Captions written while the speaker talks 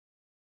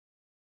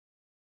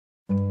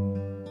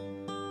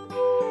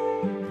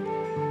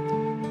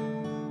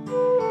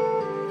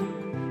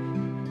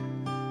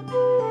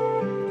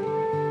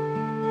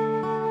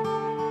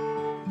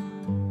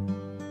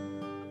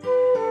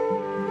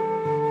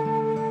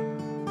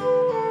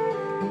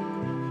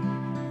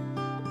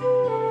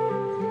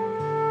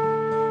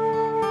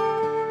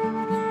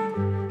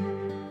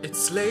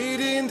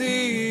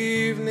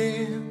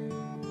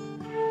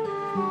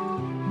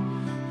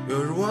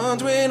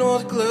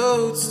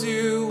clothes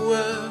to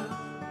wear.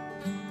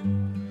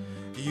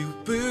 You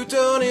put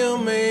on your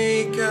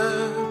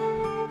makeup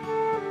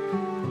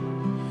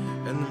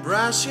and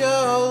brush your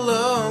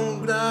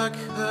long black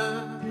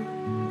hair.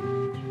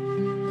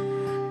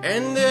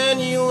 And then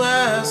you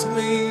ask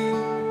me,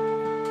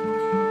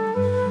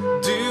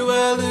 do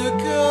I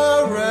look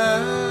alright?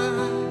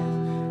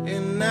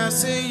 And I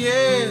say,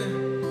 yeah,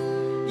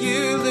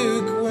 you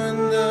look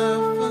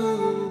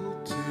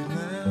wonderful tonight.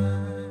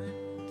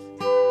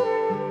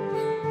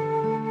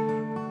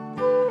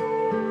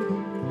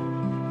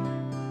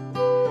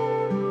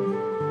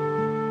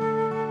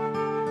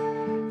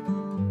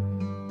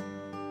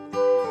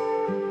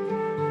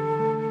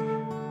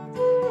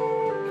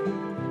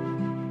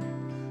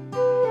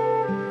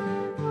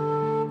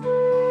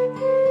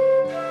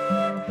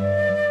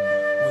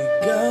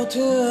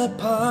 To a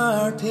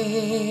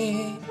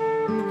party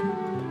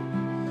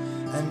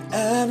and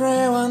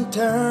everyone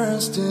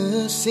turns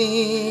to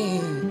see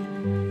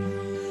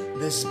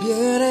this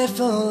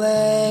beautiful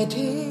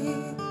lady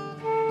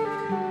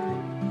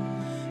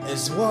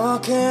is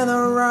walking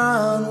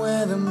around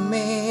with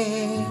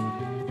me.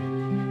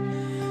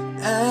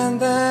 And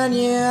then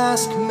you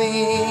ask me,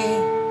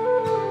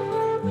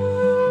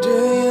 do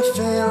you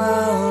feel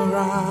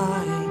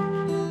alright?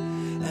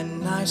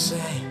 And I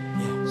say,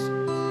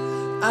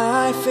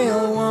 I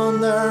feel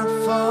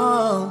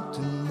wonderful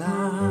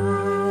tonight.